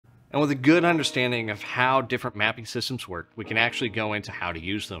And with a good understanding of how different mapping systems work, we can actually go into how to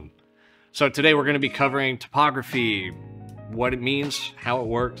use them. So today we're going to be covering topography, what it means, how it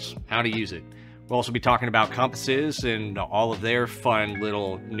works, how to use it. We'll also be talking about compasses and all of their fun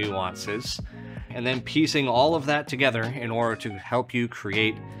little nuances, and then piecing all of that together in order to help you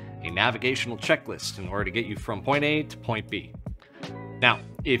create a navigational checklist in order to get you from point A to point B. Now,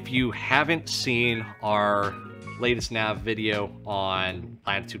 if you haven't seen our latest nav video on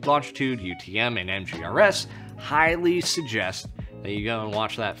latitude, longitude, UTM, and MGRS, highly suggest that you go and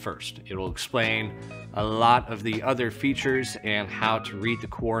watch that first. It will explain a lot of the other features and how to read the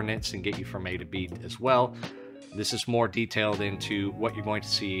coordinates and get you from A to B as well. This is more detailed into what you're going to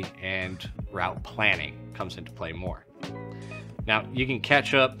see, and route planning comes into play more. Now, you can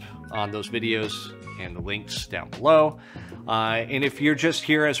catch up on those videos and the links down below. And if you're just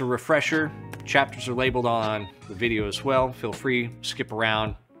here as a refresher, chapters are labeled on the video as well. Feel free, skip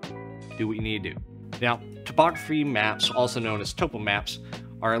around, do what you need to do. Now, topography maps, also known as topo maps,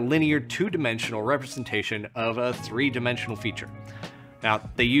 are a linear two-dimensional representation of a three-dimensional feature. Now,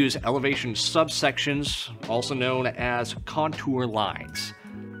 they use elevation subsections, also known as contour lines.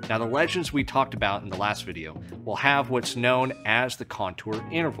 Now, the legends we talked about in the last video will have what's known as the contour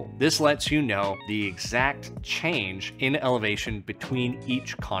interval. This lets you know the exact change in elevation between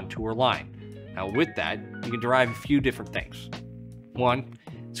each contour line. Now, with that, you can derive a few different things. One,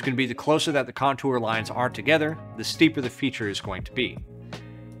 it's going to be the closer that the contour lines are together, the steeper the feature is going to be.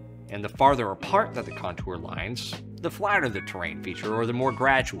 And the farther apart that the contour lines, the flatter the terrain feature, or the more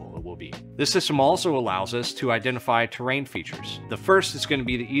gradual it will be. This system also allows us to identify terrain features. The first is going to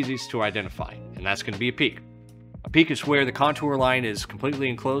be the easiest to identify, and that's going to be a peak. A peak is where the contour line is completely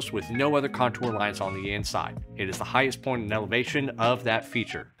enclosed with no other contour lines on the inside. It is the highest point in elevation of that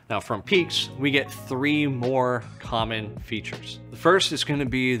feature. Now, from peaks, we get three more common features. The first is going to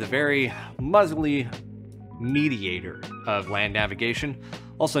be the very muzzly mediator of land navigation,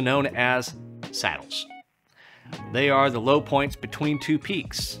 also known as saddles. They are the low points between two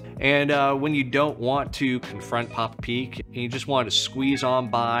peaks. And when you don't want to confront Papa Peak, and you just want to squeeze on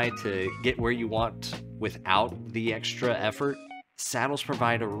by to get where you want without the extra effort, saddles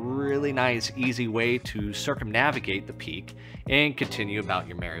provide a really nice, easy way to circumnavigate the peak and continue about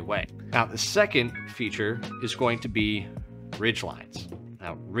your merry way. Now, the second feature is going to be ridge lines.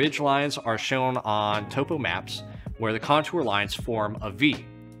 Now, ridge lines are shown on topo maps where the contour lines form a V,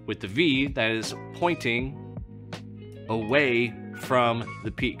 with the V that is pointing away from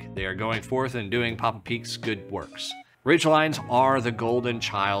the peak. They are going forth and doing Papa Peak's good works. Ridgelines are the golden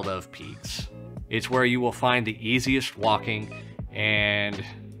child of peaks. It's where you will find the easiest walking and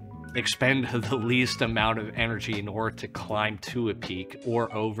expend the least amount of energy in order to climb to a peak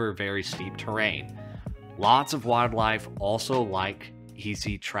or over very steep terrain. Lots of wildlife also like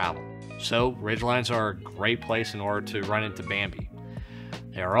easy travel, so ridgelines are a great place in order to run into Bambi.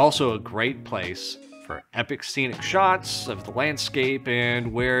 They are also a great place for epic scenic shots of the landscape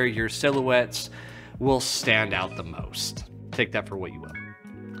and where your silhouettes will stand out the most. Take that for what you will.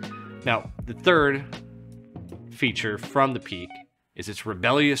 Now, the third feature from the peak is its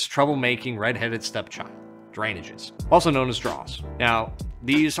rebellious, troublemaking, red-headed stepchild, drainages, also known as draws. Now,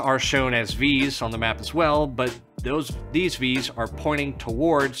 these are shown as V's on the map as well, but these V's are pointing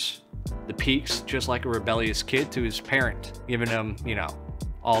towards the peaks, just like a rebellious kid to his parent, giving him,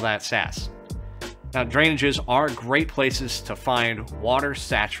 all that sass. Now, drainages are great places to find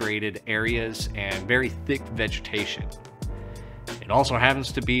water-saturated areas and very thick vegetation. It also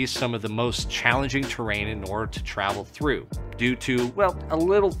happens to be some of the most challenging terrain in order to travel through, due to, well, a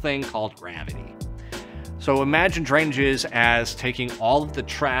little thing called gravity. So imagine drainages as taking all of the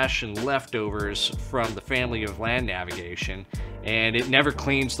trash and leftovers from the family of land navigation, and it never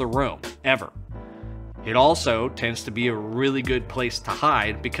cleans the room, ever. It also tends to be a really good place to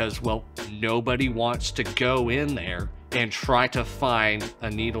hide because, well, nobody wants to go in there and try to find a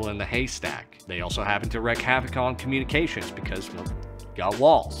needle in the haystack. They also happen to wreak havoc on communications because, well, you got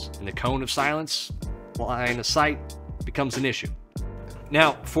walls, and the cone of silence, line of sight, becomes an issue.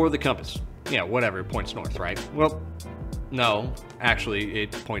 Now, for the compass. Whatever, it points north, right? Well, no, actually,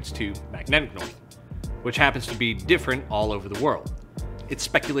 it points to magnetic north, which happens to be different all over the world. It's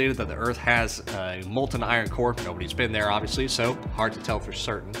speculated that the Earth has a molten iron core. Nobody's been there, obviously, so hard to tell for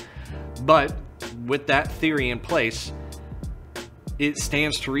certain. But with that theory in place, it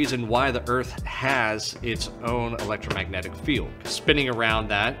stands to reason why the Earth has its own electromagnetic field. Spinning around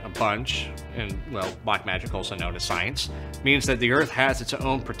that a bunch, and, well, black magic, also known as science, means that the Earth has its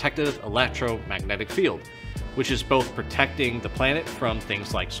own protective electromagnetic field, which is both protecting the planet from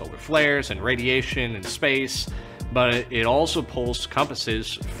things like solar flares and radiation in space, But it also pulls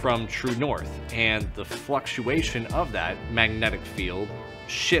compasses from true north, and the fluctuation of that magnetic field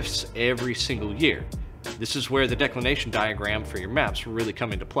shifts every single year. This is where the declination diagram for your maps really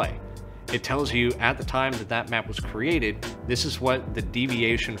come into play. It tells you at the time that that map was created, this is what the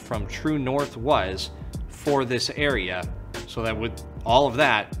deviation from true north was for this area, so that with all of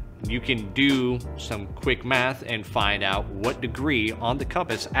that, you can do some quick math and find out what degree on the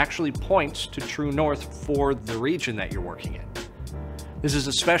compass actually points to true north for the region that you're working in. This is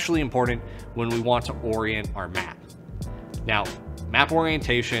especially important when we want to orient our map. Now, map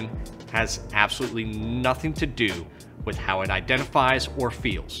orientation has absolutely nothing to do with how it identifies or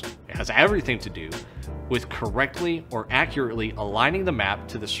feels. It has everything to do with correctly or accurately aligning the map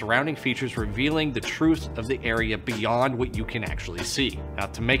to the surrounding features, revealing the truth of the area beyond what you can actually see. Now,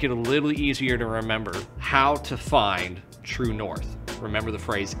 to make it a little easier to remember how to find true north, remember the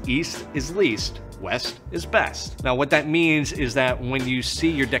phrase east is least, west is best. Now, what that means is that when you see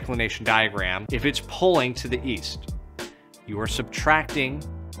your declination diagram, if it's pulling to the east, you are subtracting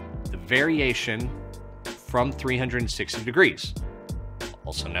the variation from 360 degrees,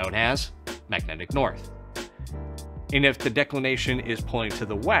 also known as magnetic north. And if the declination is pulling to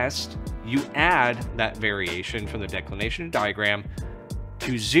the west, you add that variation from the declination diagram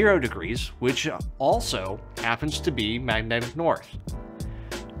to 0 degrees, which also happens to be magnetic north.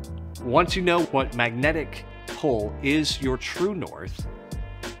 Once you know what magnetic pull is your true north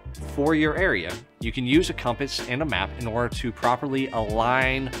for your area, you can use a compass and a map in order to properly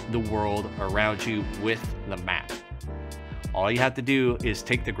align the world around you with the map. All you have to do is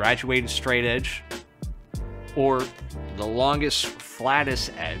take the graduated straight edge or the longest,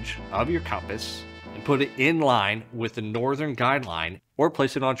 flattest edge of your compass and put it in line with the northern guideline, or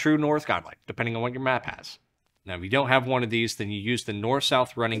place it on true north guideline, depending on what your map has. Now, if you don't have one of these, then you use the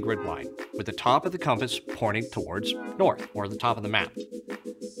north-south running grid line, with the top of the compass pointing towards north, or the top of the map.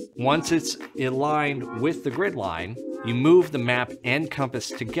 Once it's aligned with the grid line, you move the map and compass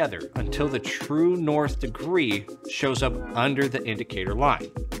together until the true north degree shows up under the indicator line.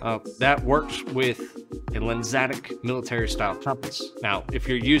 That works with a Lensatic military-style compass. Now, if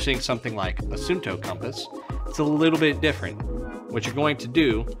you're using something like a Topo compass, it's a little bit different. What you're going to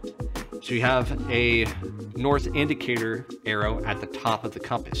do is you have a north indicator arrow at the top of the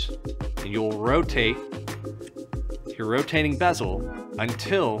compass, and you'll rotate your rotating bezel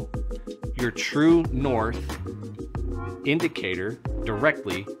until your true north indicator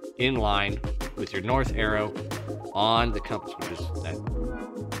directly in line with your north arrow on the compass, which is that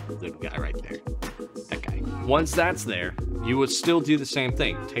little guy right there. That guy. Once that's there, you would still do the same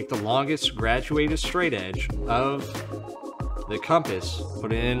thing. Take the longest graduated straight edge of the compass,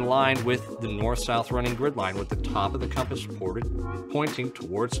 put it in line with the north-south running grid line with the top of the compass pointing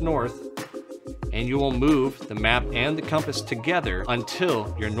towards north, and you will move the map and the compass together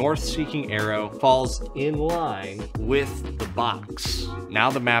until your north-seeking arrow falls in line with the box. Now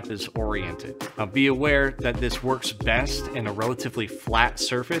the map is oriented. Now be aware that this works best in a relatively flat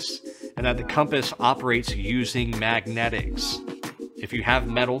surface, and that the compass operates using magnetics. If you have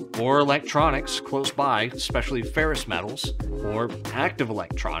metal or electronics close by, especially ferrous metals or active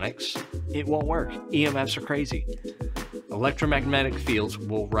electronics, it won't work. EMFs are crazy. Electromagnetic fields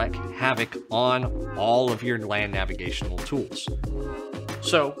will wreak havoc on all of your land navigational tools.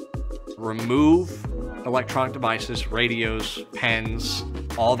 So, remove electronic devices, radios, pens,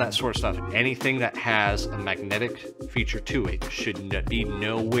 all that sort of stuff. Anything that has a magnetic feature to it should be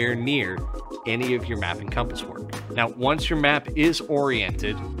nowhere near any of your map and compass work. Now, once your map is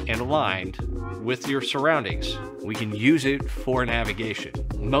oriented and aligned with your surroundings, we can use it for navigation.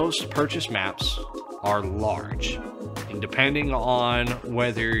 Most purchase maps are large, and depending on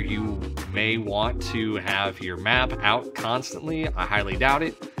whether you may want to have your map out constantly, I highly doubt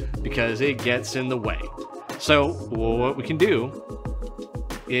it, because it gets in the way. So what we can do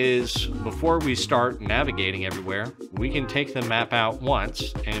is, before we start navigating everywhere, we can take the map out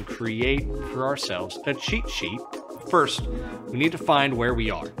once and create for ourselves a cheat sheet. First, we need to find where we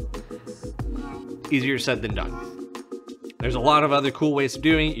are. Easier said than done. There's a lot of other cool ways of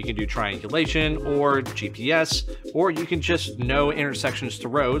doing it. You can do triangulation or GPS, or you can just know intersections to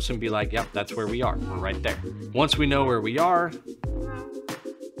roads and be like, yep, that's where we are. We're right there. Once we know where we are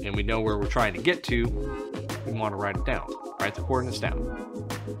and we know where we're trying to get to, we want to write it down. Write the coordinates down.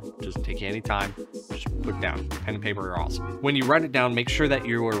 Doesn't take you any time. Just put it down. Pen and paper are awesome. When you write it down, make sure that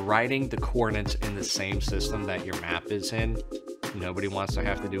you are writing the coordinates in the same system that your map is in. Nobody wants to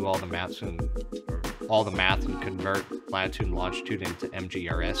have to do all the maps and all the math and convert latitude and longitude into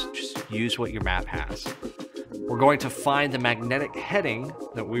MGRS. Just use what your map has. we're going to find the magnetic heading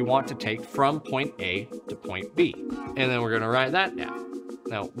that we want to take from point A to point B. And then we're going to write that down.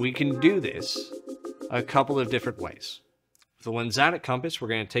 Now, we can do this a couple of different ways. With the Lensatic Compass, we're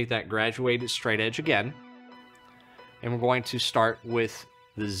going to take that graduated straight edge again, and we're going to start with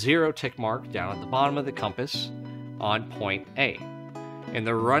the 0 tick mark down at the bottom of the compass on point A. And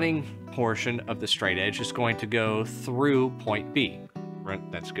the running portion of the straight edge is going to go through point B.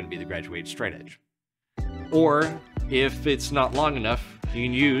 That's going to be the graduated straight edge. Or, if it's not long enough, you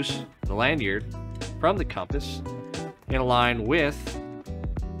can use the lanyard from the compass and align with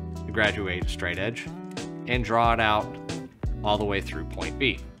the graduated straight edge and draw it out all the way through point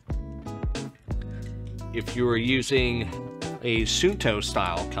B. If you are using a Sunto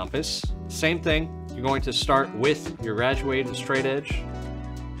style compass, same thing. You're going to start with your graduated straight edge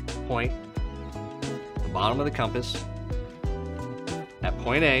point, the bottom of the compass, at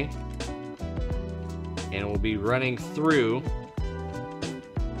point A, and it will be running through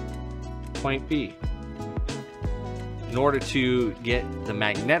point B. In order to get the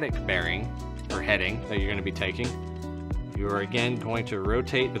magnetic bearing or heading that you're going to be taking, you are again going to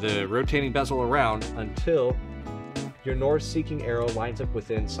rotate the rotating bezel around until your north-seeking arrow lines up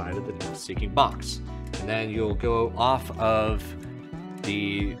with inside of the north-seeking box. And then you'll go off of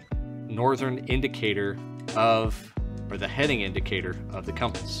the northern indicator of, or the heading indicator of the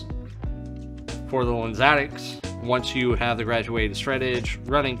compass. For the Lensatics, once you have the graduated straight edge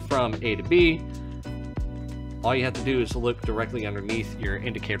running from A to B, all you have to do is look directly underneath your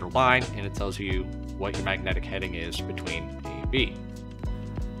indicator line and it tells you what your magnetic heading is between A and B.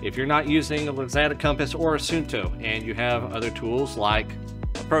 If you're not using a Lensatic Compass or a Sunto and you have other tools like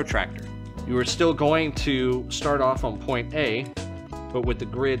a Protractor, you are still going to start off on point A, but with the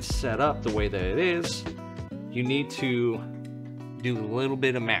grid set up the way that it is, you need to do a little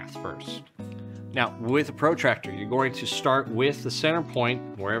bit of math first. Now, with a Protractor, you're going to start with the center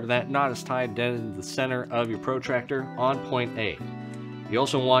point, wherever that knot is tied down into the center of your Protractor on point A. You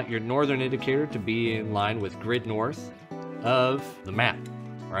also want your northern indicator to be in line with grid north of the map,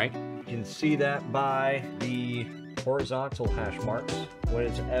 right? You can see that by the horizontal hash marks.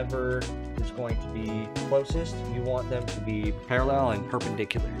 Whatever is going to be closest, you want them to be parallel and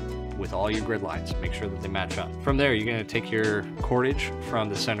perpendicular with all your grid lines. Make sure that they match up. From there, you're going to take your cordage from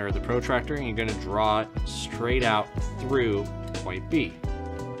the center of the Protractor and you're going to draw it straight out through point B.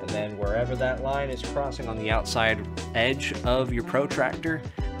 And then wherever that line is crossing on the outside edge of your Protractor,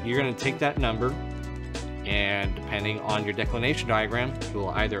 you're going to take that number, and depending on your declination diagram, you will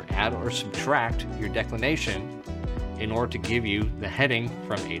either add or subtract your declination in order to give you the heading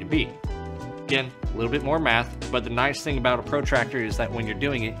from A to B. Again, a little bit more math, but the nice thing about a Protractor is that when you're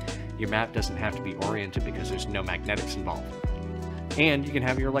doing it, your map doesn't have to be oriented because there's no magnetics involved. And you can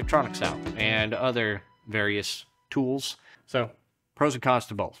have your electronics out and other various tools. So, pros and cons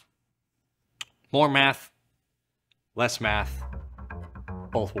to both. More math, less math,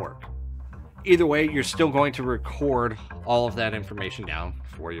 both work. Either way, you're still going to record all of that information down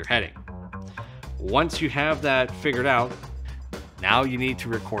for your heading. Once you have that figured out, now you need to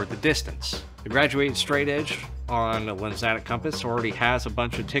record the distance. The graduated straight edge on a Lensatic Compass already has a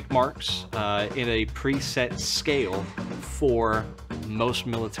bunch of tick marks in a preset scale for most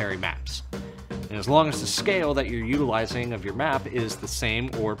military maps. And as long as the scale that you're utilizing of your map is the same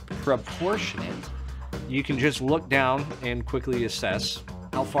or proportionate, you can just look down and quickly assess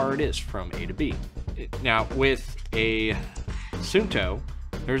how far it is from A to B. Now, with a Sunto,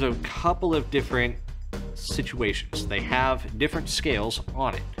 there's a couple of different situations. They have different scales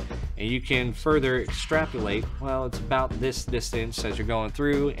on it, and you can further extrapolate, well, it's about this distance as you're going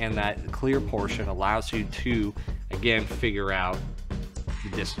through, and that clear portion allows you to, again, figure out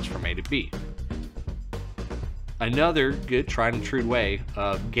the distance from A to B. Another good tried and true way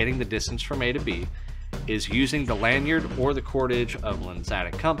of getting the distance from A to B is using the lanyard or the cordage of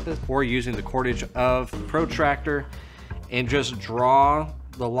Lensatic Compass, or using the cordage of the Protractor, and just draw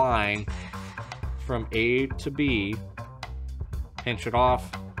the line from A to B, pinch it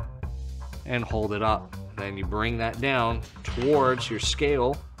off, and hold it up. Then you bring that down towards your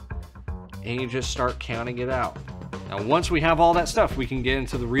scale, and you just start counting it out. Now, once we have all that stuff, we can get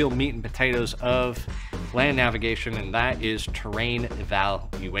into the real meat and potatoes of land navigation, and that is terrain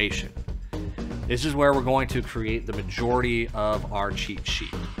evaluation. This is where we're going to create the majority of our cheat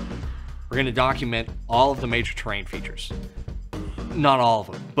sheet. We're going to document all of the major terrain features. Not all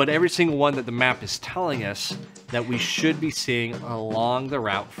of them, but every single one that the map is telling us that we should be seeing along the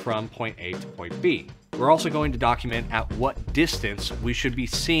route from point A to point B. We're also going to document at what distance we should be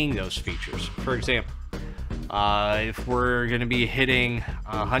seeing those features. For example, If we're going to be hitting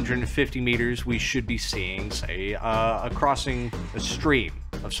 150 meters, we should be seeing, say, a crossing a stream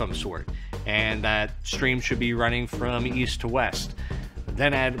of some sort. And that stream should be running from east to west.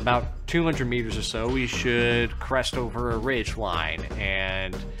 Then at about 200 meters or so, we should crest over a ridge line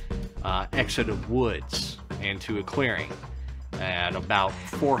and exit a woods into a clearing at about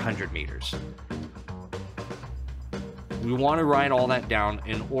 400 meters. We want to write all that down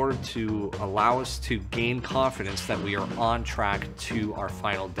in order to allow us to gain confidence that we are on track to our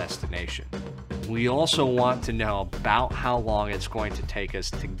final destination. We also want to know about how long it's going to take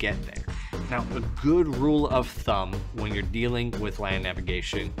us to get there. Now, a good rule of thumb when you're dealing with land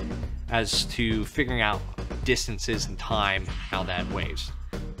navigation as to figuring out distances and time, how that weighs,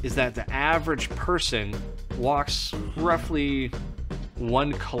 is that the average person walks roughly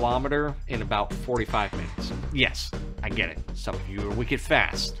 1 kilometer in about 45 minutes. Yes, I get it. Some of you are wicked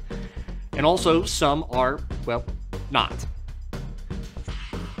fast. And also, some are, well, not.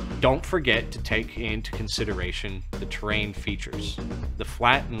 Don't forget to take into consideration the terrain features. The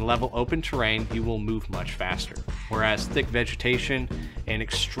flat and level open terrain, you will move much faster, whereas thick vegetation and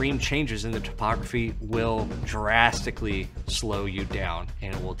extreme changes in the topography will drastically slow you down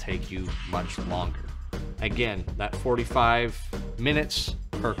and it will take you much longer. Again, that 45 minutes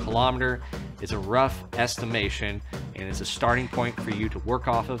per kilometer is a rough estimation and it's a starting point for you to work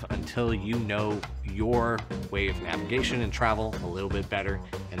off of until you know your way of navigation and travel a little bit better,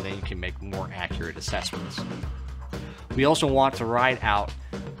 and then you can make more accurate assessments. We also want to write out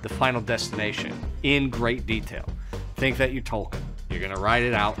the final destination in great detail. Think that you're Tolkien. You're going to write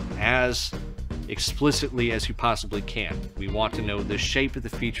it out as explicitly as you possibly can. We want to know the shape of the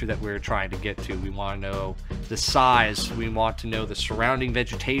feature that we're trying to get to. We want to know the size. We want to know the surrounding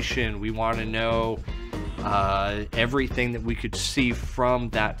vegetation. We want to know everything that we could see from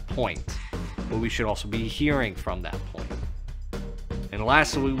that point. But we should also be hearing from that point. And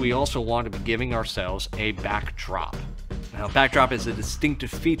lastly, we also want to be giving ourselves a backdrop. Now, backdrop is a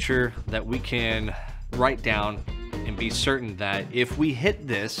distinctive feature that we can write down and be certain that if we hit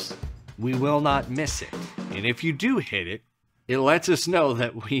this, we will not miss it. And if you do hit it, it lets us know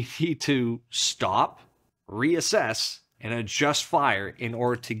that we need to stop, reassess, and adjust fire in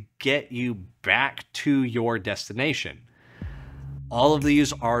order to get you back to your destination. All of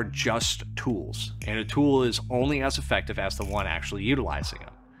these are just tools, and a tool is only as effective as the one actually utilizing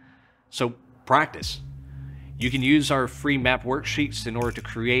them. So practice. You can use our free map worksheets in order to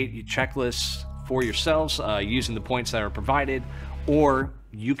create checklists for yourselves using the points that are provided, or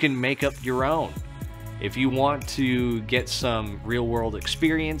you can make up your own. If you want to get some real-world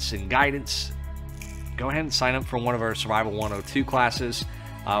experience and guidance, go ahead and sign up for one of our Survival 102 classes,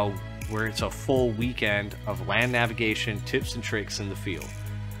 where it's a full weekend of land navigation tips and tricks in the field.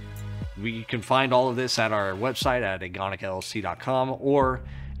 You can find all of this at our website at agonicllc.com or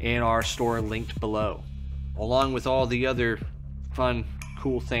in our store linked below, along with all the other fun,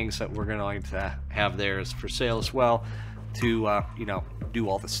 cool things that we're going to have there for sale as well to, do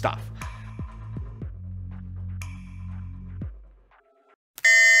all the stuff.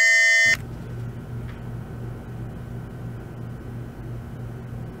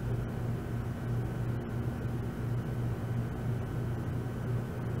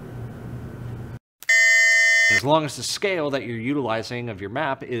 As long as the scale that you're utilizing of your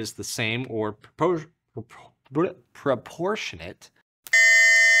map is the same or proportionate.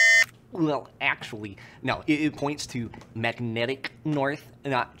 Well, actually, no, it points to magnetic north,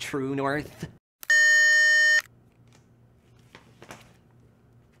 not true north.